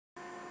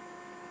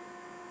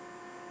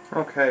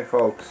Okay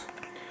folks,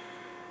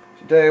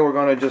 today we're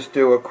going to just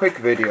do a quick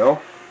video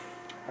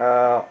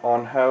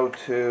on how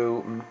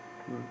to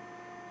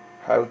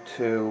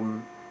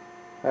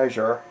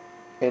measure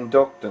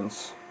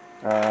inductance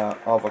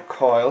of a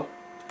coil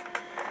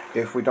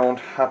if we don't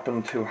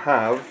happen to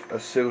have a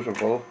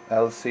suitable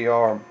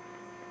LCR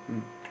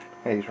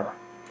meter.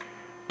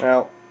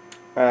 Now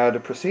the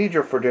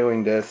procedure for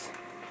doing this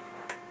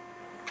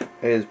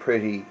is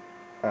pretty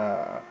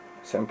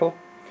simple.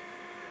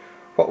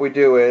 What we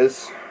do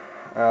is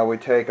we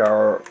take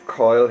our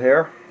coil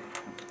here.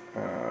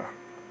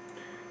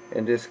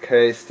 In this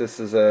case, this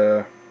is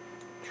a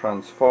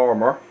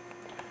transformer.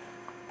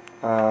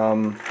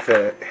 It's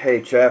a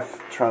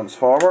HF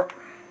transformer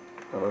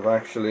that I've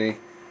actually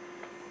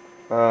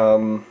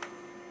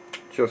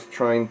just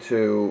trying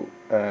to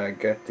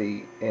get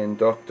the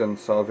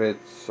inductance of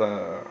its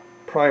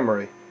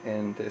primary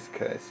in this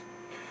case.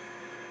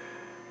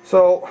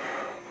 So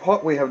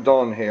what we have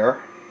done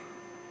here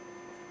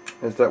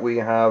is that we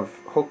have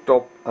hooked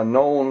up a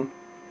known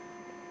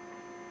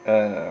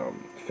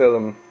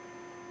film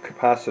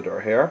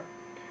capacitor here.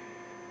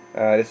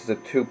 This is a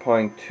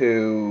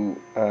 2.2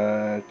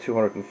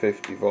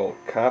 250 volt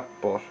cap,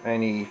 but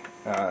any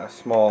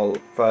small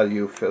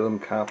value film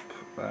cap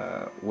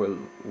will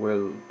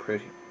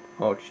pretty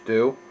much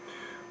do,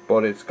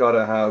 but it's got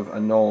to have a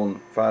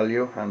known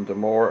value, and the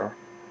more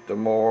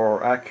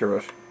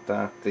accurate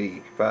that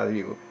the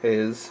value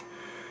is,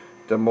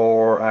 the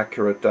more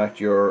accurate that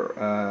your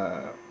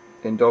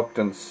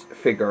inductance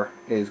figure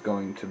is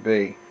going to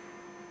be.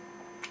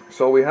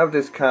 So we have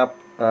this cap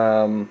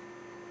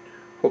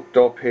hooked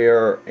up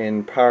here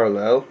in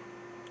parallel.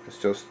 It's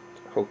just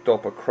hooked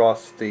up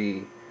across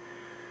the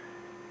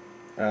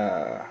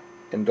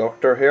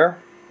inductor here,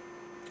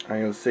 and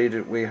you'll see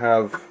that we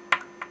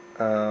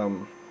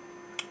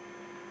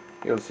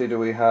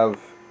have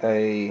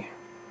a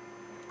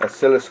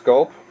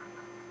oscilloscope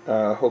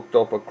hooked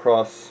up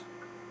across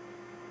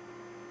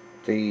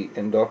the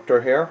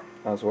inductor here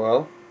as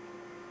well.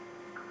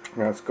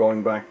 That's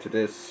going back to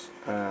this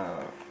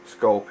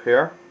scope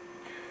here,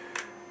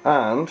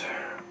 and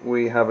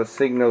we have a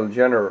signal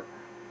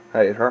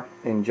generator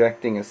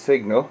injecting a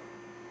signal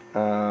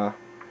via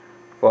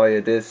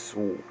this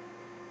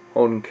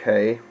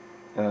 1K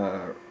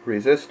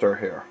resistor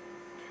here,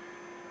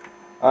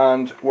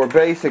 and we're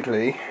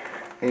basically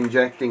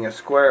injecting a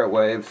square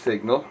wave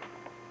signal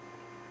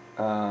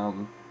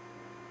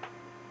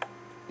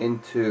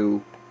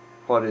into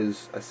what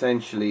is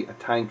essentially a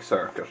tank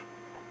circuit.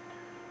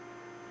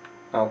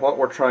 Now what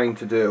we're trying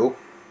to do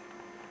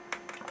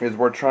is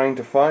we're trying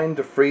to find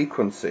the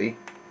frequency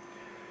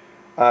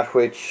at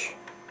which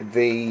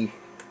the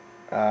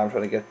I'm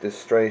trying to get this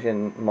straight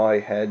in my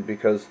head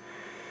because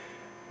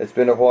it's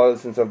been a while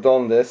since I've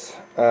done this.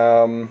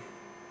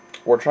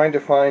 We're trying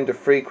to find the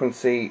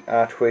frequency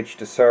at which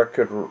the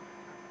circuit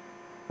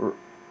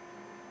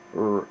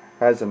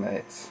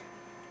resonates,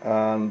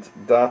 and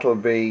that'll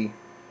be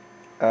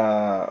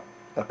a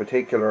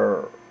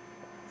particular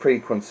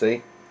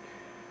frequency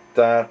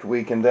that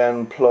we can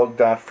then plug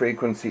that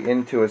frequency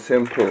into a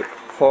simple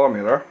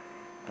formula,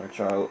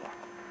 which I'll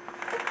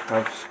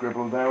have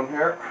scribbled down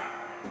here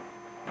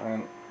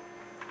and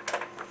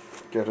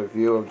get a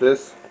view of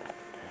this.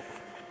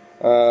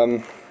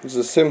 There's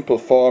a simple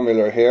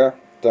formula here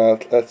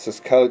that lets us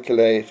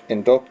calculate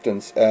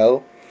inductance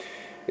L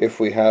if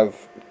we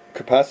have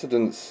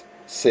capacitance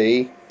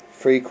C,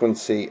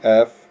 frequency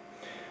F,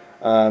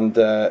 and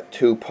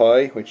 2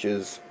 pi, which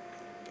is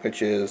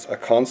a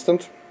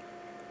constant,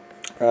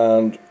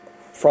 and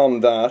from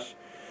that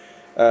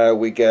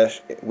we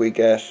get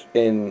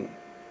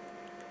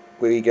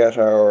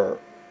our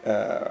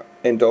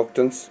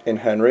inductance in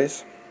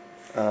henries,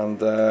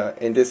 and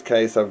in this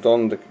case I've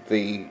done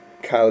the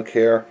calc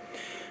here,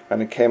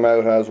 and it came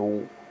out as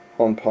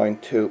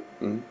 1.2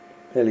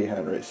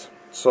 millihenries.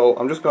 So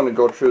I'm just going to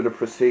go through the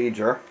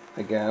procedure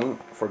again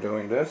for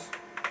doing this.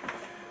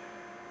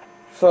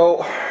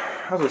 So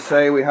as I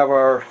say, we have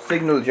our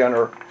signal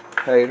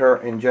generator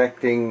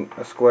injecting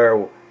a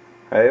square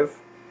wave,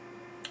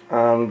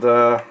 and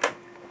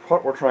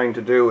what we're trying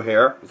to do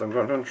here is I'm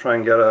going to try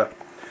and get a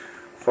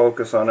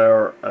focus on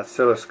our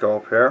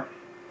oscilloscope here.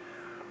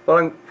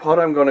 What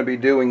I'm going to be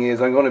doing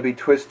is I'm going to be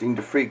twisting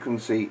the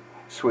frequency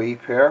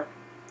sweep here,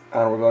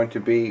 and we're going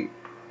to be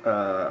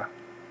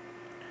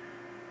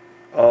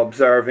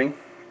observing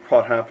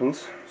what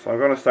happens. So I'm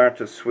going to start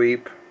to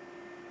sweep.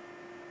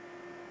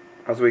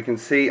 As we can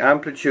see,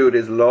 amplitude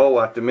is low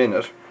at the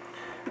minute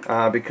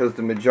because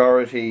the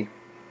majority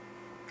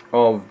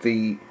of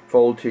the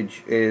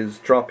voltage is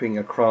dropping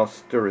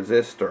across the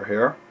resistor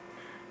here.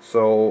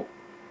 So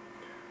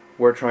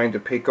we're trying to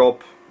pick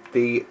up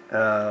the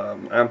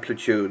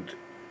amplitude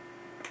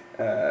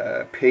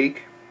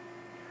peak.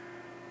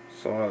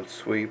 So I'll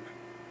sweep,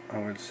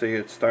 and we'll see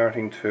it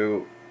starting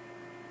to,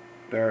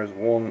 there's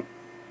one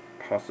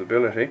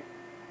possibility.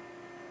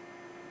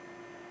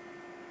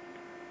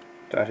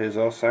 That is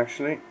us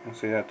actually. You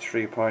see that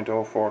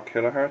 3.04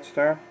 kilohertz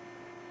there,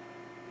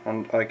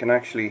 and I can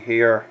actually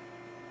hear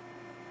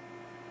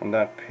when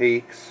that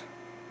peaks,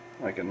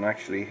 I can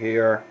actually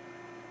hear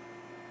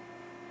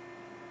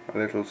a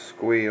little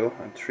squeal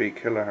at 3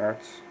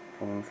 kilohertz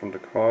coming from the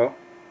coil.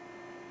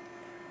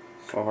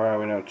 So where are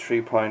we now?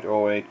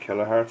 3.08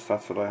 kilohertz,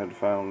 that's what I had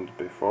found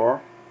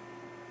before.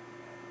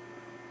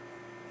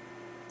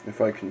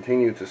 If I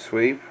continue to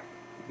sweep,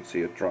 you can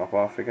see it drop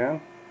off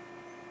again.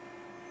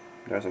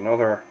 There's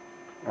another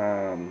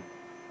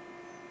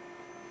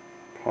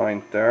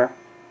point there.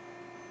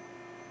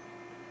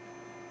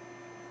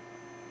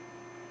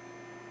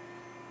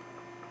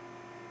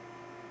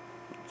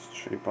 It's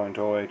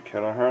 3.08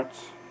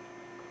 kilohertz.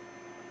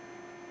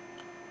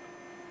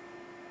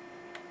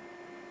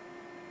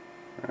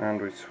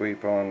 And we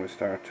sweep on, we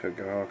start to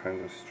get all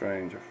kinds of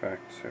strange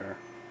effects here.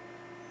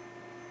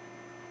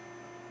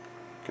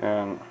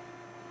 Again,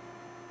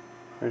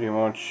 pretty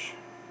much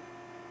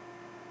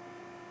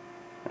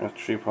at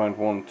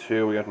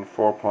 3.12, we're getting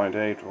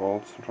 4.8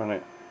 volts. I'm trying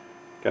to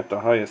get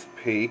the highest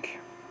peak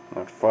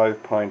at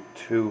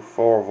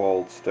 5.24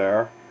 volts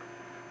there,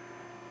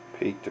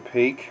 peak to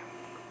peak,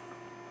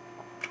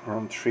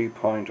 around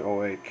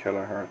 3.08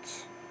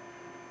 kilohertz,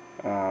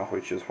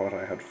 which is what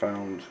I had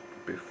found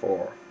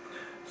before.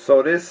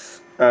 So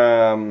this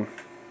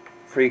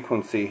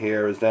frequency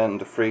here is then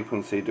the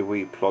frequency that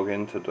we plug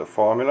into the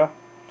formula,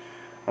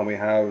 and we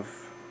have,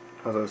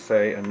 as I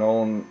say, a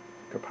known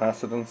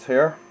capacitance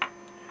here,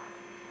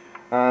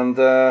 and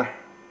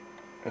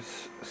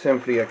it's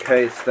simply a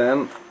case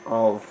then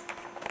of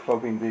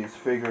plugging these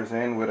figures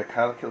in with a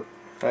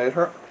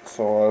calculator.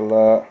 So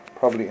I'll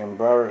probably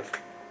embarrass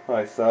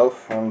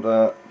myself and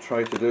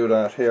try to do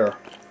that here.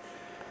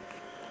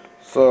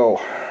 So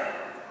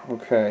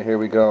okay, here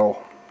we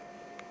go.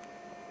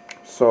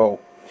 So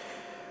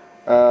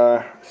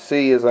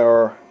C is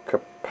our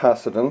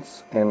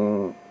capacitance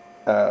in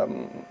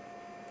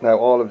now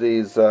all of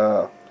these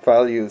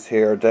values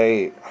here,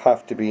 they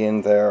have to be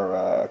in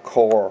their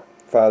core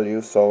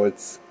value, so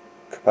it's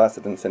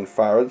capacitance in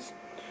farads.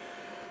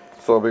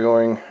 So we'll be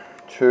going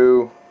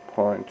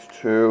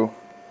 2.2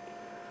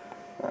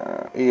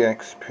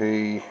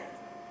 exp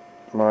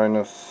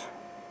minus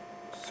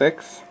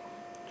 6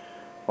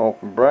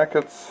 open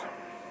brackets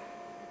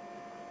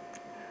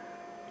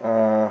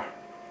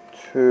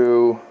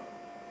 2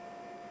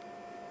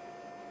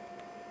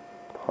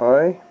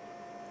 pi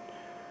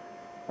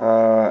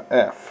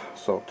f,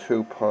 so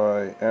 2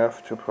 pi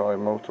f, 2 pi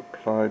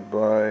multiplied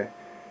by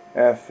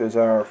f is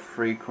our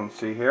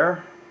frequency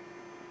here,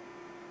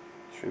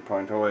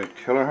 3.08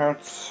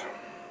 kilohertz,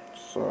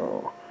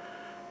 so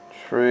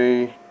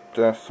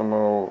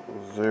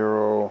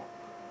 3.08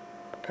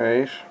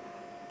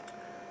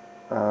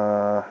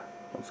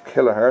 that's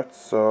kilohertz,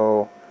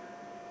 so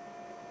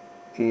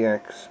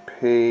exp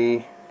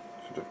to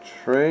the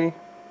 3.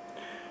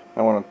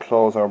 I want to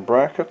close our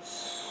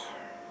brackets,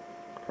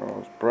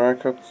 and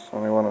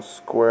I want to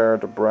square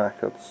the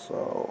brackets,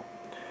 so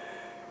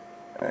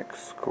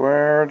x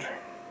squared,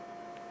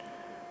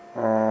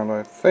 and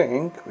I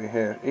think we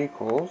hit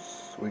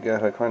equals, we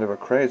get a kind of a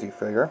crazy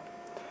figure.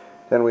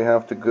 Then we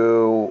have to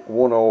go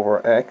 1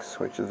 over x,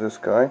 which is this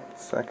guy,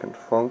 second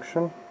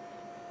function,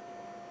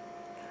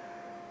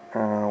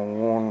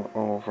 1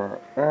 over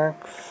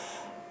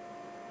x,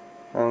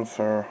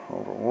 answer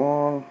over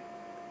 1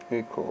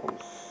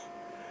 equals,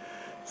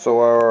 so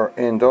our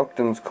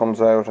inductance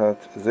comes out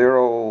at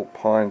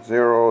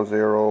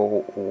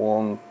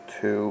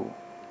 0.0012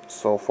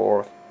 so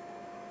forth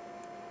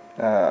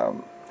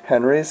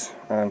henries,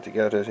 and to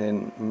get it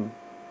in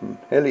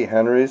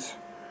millihenries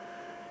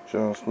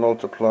just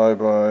multiply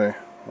by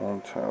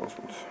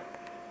 1000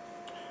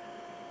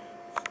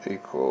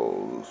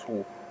 equals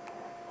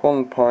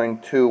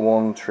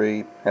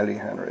 1.213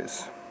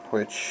 millihenries,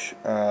 which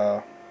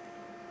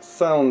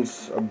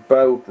sounds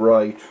about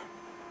right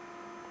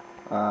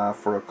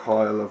for a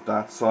coil of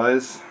that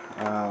size.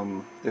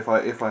 If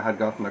I had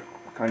gotten a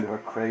kind of a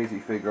crazy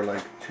figure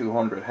like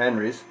 200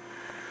 henries,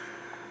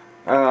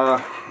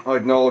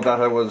 I'd know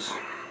that I was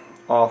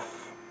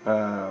off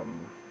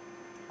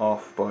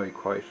by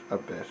quite a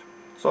bit.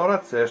 So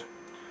that's it.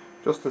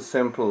 Just a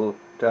simple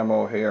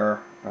demo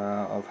here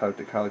of how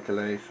to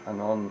calculate an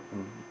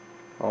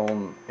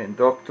unknown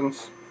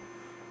inductance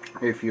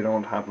if you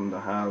don't happen to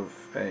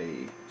have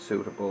a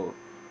suitable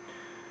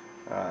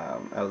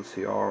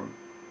LCR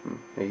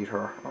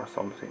meter or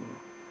something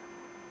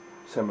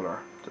similar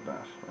to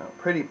that. Now,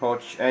 pretty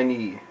much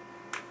any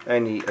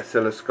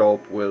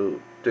oscilloscope will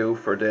do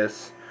for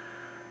this.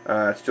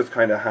 It's just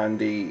kind of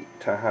handy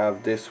to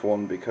have this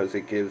one because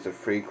it gives a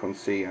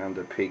frequency and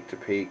a peak to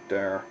peak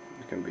there.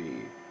 It can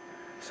be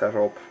set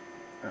up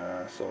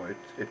so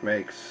it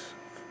makes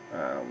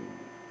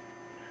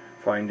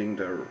finding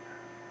the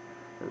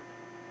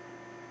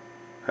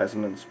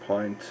resonance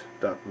point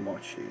that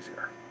much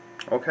easier.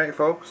 Okay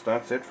folks,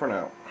 that's it for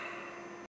now.